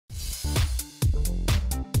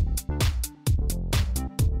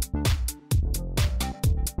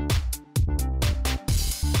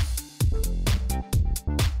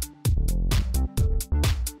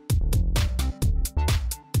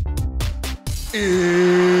I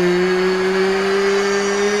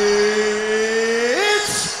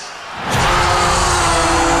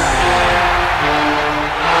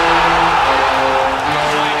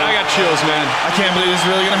got chills, man. I can't believe this is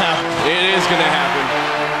really gonna happen. It is gonna happen.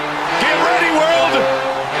 Get ready, world!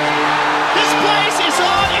 This place is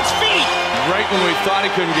on its feet! Right when we thought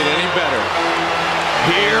it couldn't get any better.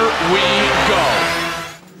 Here we go.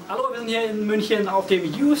 Hallo, wir sind hier in München auf dem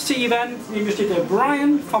UFC-Event. Neben mir steht der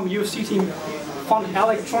Brian vom UFC-Team von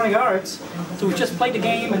Electronic Arts. So we just played the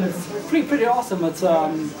game and it's pretty awesome. It's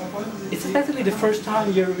basically the first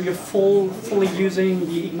time you're fully using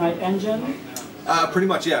the Ignite engine. Pretty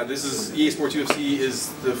much, yeah. This is EA SPORTS UFC is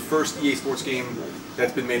the first EA Sports game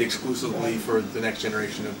that's been made exclusively for the next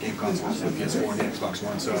generation of game consoles, the PS4 and the Xbox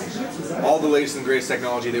One. So all the latest and greatest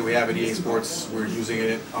technology that we have at EA Sports, we're using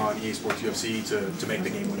it on EA SPORTS UFC to make the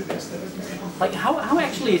game what it is. Like how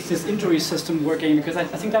actually is this injury system working? Because I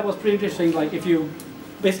think that was pretty interesting. Like if you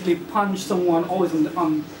basically punch someone always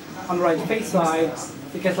on the right face side,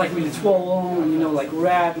 it gets like really swollen and, you know, like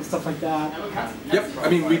red and stuff like that. Yep, I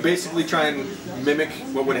mean, we basically try and mimic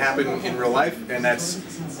what would happen in real life, and that's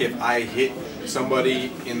if I hit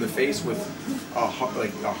somebody in the face with a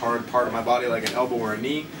hard part of my body, like an elbow or a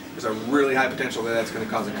knee, there's a really high potential that that's going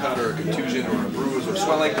to cause a cut or a contusion or a bruise or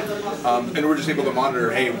swelling, and we're just able to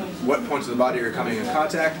monitor, hey, what points of the body are coming in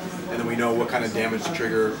contact, and then we know what kind of damage to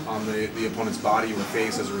trigger on the opponent's body or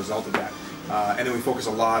face as a result of that. And then we focus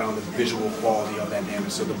a lot on the visual quality of that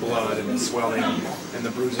damage, so the blood and the swelling and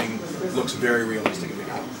the bruising looks very realistic in the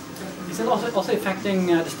game. Is it also affecting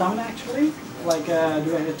the stamina actually? Like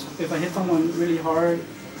if I hit someone really hard,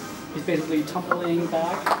 he's basically tumbling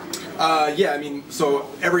back? Yeah, I mean, so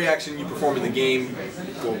every action you perform in the game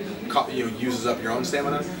will, uses up your own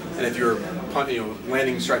stamina, and if you're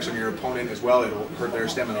landing strikes on your opponent as well, it'll hurt their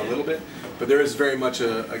stamina a little bit. But there is very much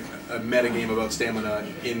a meta game about stamina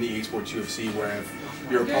in the EA SPORTS UFC, where if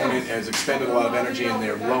your opponent has expended a lot of energy and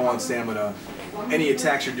they're low on stamina, any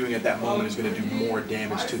attacks you're doing at that moment is going to do more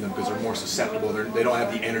damage to them because they're more susceptible. They don't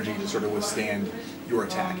have the energy to sort of withstand your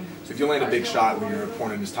attack. So if you land a big shot when your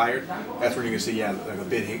opponent is tired, that's when you're going to see like a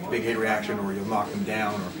big hit reaction, or you'll knock them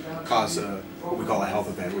down or cause what we call a health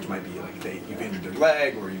event, which might be like you've injured their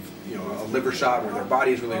leg, or a liver shot where their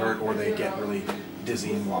body is really hurt, or they get really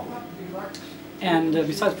dizzy and wobbly. And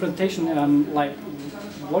besides presentation, like,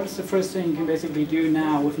 what is the first thing you can basically do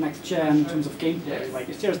now with next gen in terms of gameplay? Like,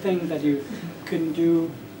 is there a thing that you couldn't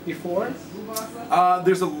do before?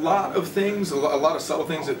 There's a lot of things, a lot of subtle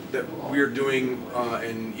things that we're doing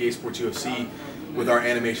in EA SPORTS UFC with our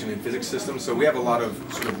animation and physics system. So we have a lot of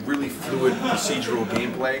sort of really fluid procedural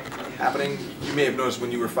gameplay happening. You may have noticed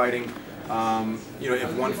when you were fighting,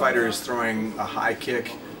 if one fighter is throwing a high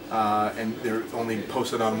kick and they're only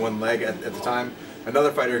posted on one leg at the time,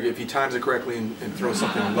 another fighter, if he times it correctly and throws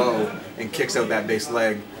something low and kicks out that base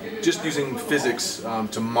leg, just using physics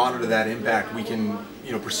to monitor that impact, we can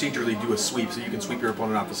procedurally do a sweep, so you can sweep your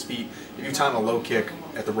opponent off his feet if you time a low kick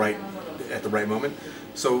at the right moment.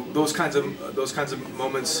 So those kinds of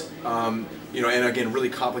moments, and again, really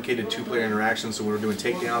complicated two-player interactions. So when we're doing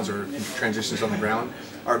takedowns or transitions on the ground,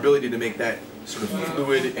 our ability to make that sort of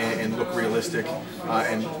fluid and look realistic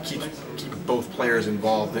and keep both players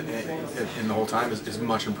involved in the whole time is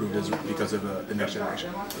much improved because of the next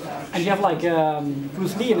generation. And you have like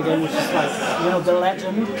Bruce Lee in the game, which is like the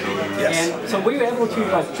legend. Yes. And so were you able to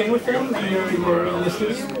like train with him in your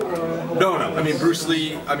studio? Or? No. I mean, Bruce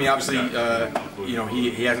Lee. I mean, obviously,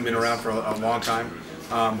 he hasn't been around for a long time,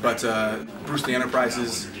 but Bruce Lee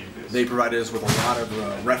Enterprises, they provided us with a lot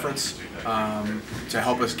of reference to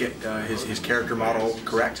help us get his character model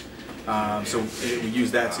correct. So we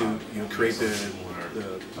use that to create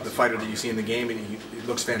the fighter that you see in the game, and he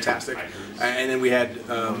looks fantastic. And then we had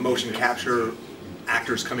motion capture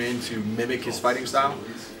actors come in to mimic his fighting style,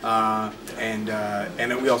 and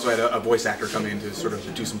then we also had a voice actor come in to sort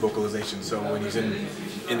of do some vocalization. So when he's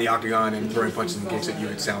in the octagon and throwing punches and kicks at you,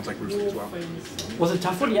 it sounds like Bruce Lee as well. Was it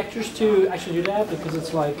tough for the actors to actually do that, because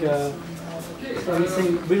it's like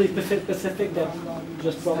anything really specific that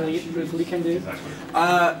just probably Bruce Lee can do?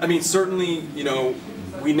 I mean, certainly,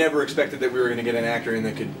 we never expected that we were going to get an actor in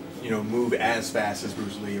that could move as fast as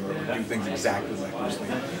Bruce Lee or do things exactly like Bruce Lee.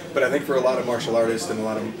 But I think for a lot of martial artists and a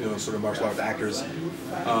lot of sort of martial arts actors,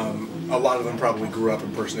 a lot of them probably grew up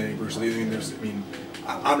impersonating Bruce Lee.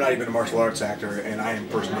 I'm not even a martial arts actor, and I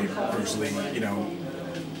impersonate Bruce Lee,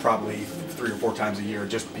 probably 3 or 4 times a year,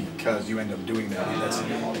 just because you end up doing that. I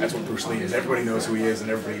mean, that's what Bruce Lee is. Everybody knows who he is, and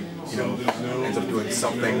everybody ends up doing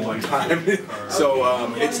something one time.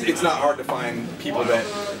 So it's not hard to find people that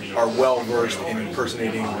are well versed in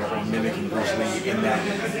impersonating or mimicking Bruce Lee in that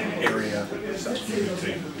area.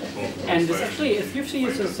 And it's actually, UFC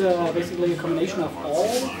is basically a combination of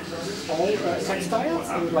all attack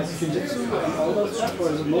styles, like jiu-jitsu and all those stuff, or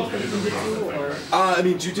is it mostly jiu-jitsu? Or I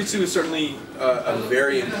mean, jiu-jitsu is certainly a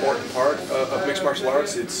very important part of mixed martial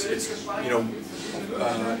arts. It's you know,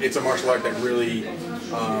 it's a martial art that really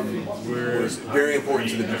was very important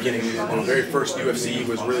to the beginning. The very first UFC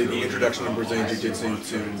was really the introduction of Brazilian Jiu-Jitsu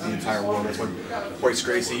to the entire world. That's when Royce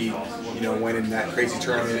Gracie, you know, went in that crazy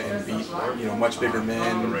tournament and beat, you know, much bigger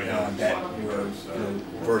men that were, you know,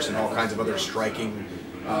 versed in all kinds of other striking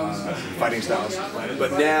fighting styles.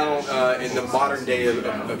 But now, in the modern day of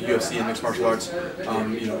UFC and mixed martial arts,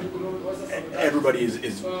 you know, everybody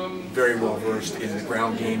is very well versed in the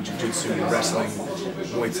ground game, jiu-jitsu, wrestling,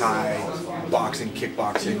 Muay Thai, boxing,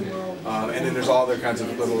 kickboxing, and then there's all other kinds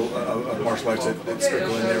of little martial arts that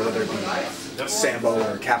sprinkle in there, whether it be sambo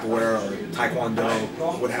or capoeira or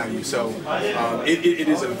taekwondo, what have you. So it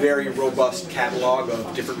is a very robust catalog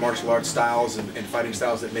of different martial arts styles and fighting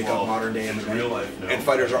styles that make up modern day MMA. And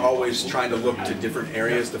fighters are always trying to look to different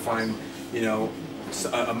areas to find, you know,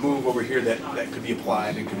 a move over here that could be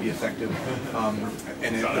applied and could be effective.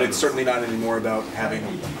 But it's certainly not anymore about having,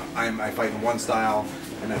 I fight in one style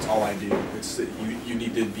and that's all I do. It's you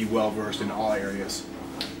need to be well versed in all areas.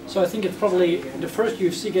 So I think it's probably the first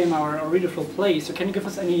UFC game our readers will play. So can you give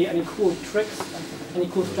us any cool tricks, any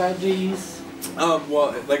cool strategies?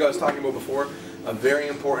 Well, like I was talking about before, a very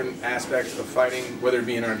important aspect of fighting, whether it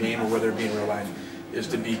be in our game or whether it be in real life, is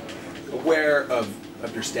to be aware of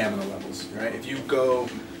your stamina levels. Right? If you go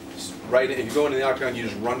into the octagon, you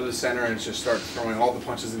just run to the center and just start throwing all the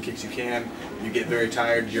punches and kicks you can. You get very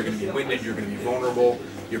tired. You're going to be winded. You're going to be vulnerable.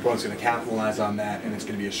 Your opponent's going to capitalize on that, and it's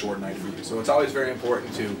going to be a short night for you. So it's always very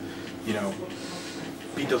important to, you know,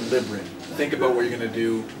 be deliberate. Think about what you're going to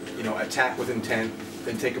do. You know, attack with intent.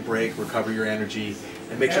 Then take a break, recover your energy,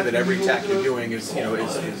 and make sure that every attack you're doing is, you know,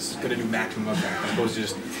 is going to do maximum impact, as opposed to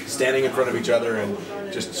just standing in front of each other and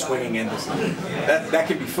just swinging endlessly. That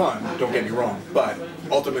can be fun, don't get me wrong, but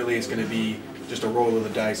ultimately it's going to be just a roll of the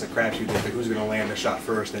dice, a crapshoot of who's going to land a shot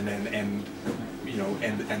first and then end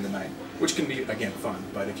the night, which can be, again, fun.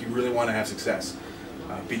 But if you really want to have success,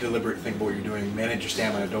 be deliberate, think about what you're doing, manage your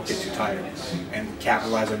stamina, don't get too tired, and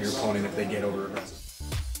capitalize on your opponent if they get over aggressive.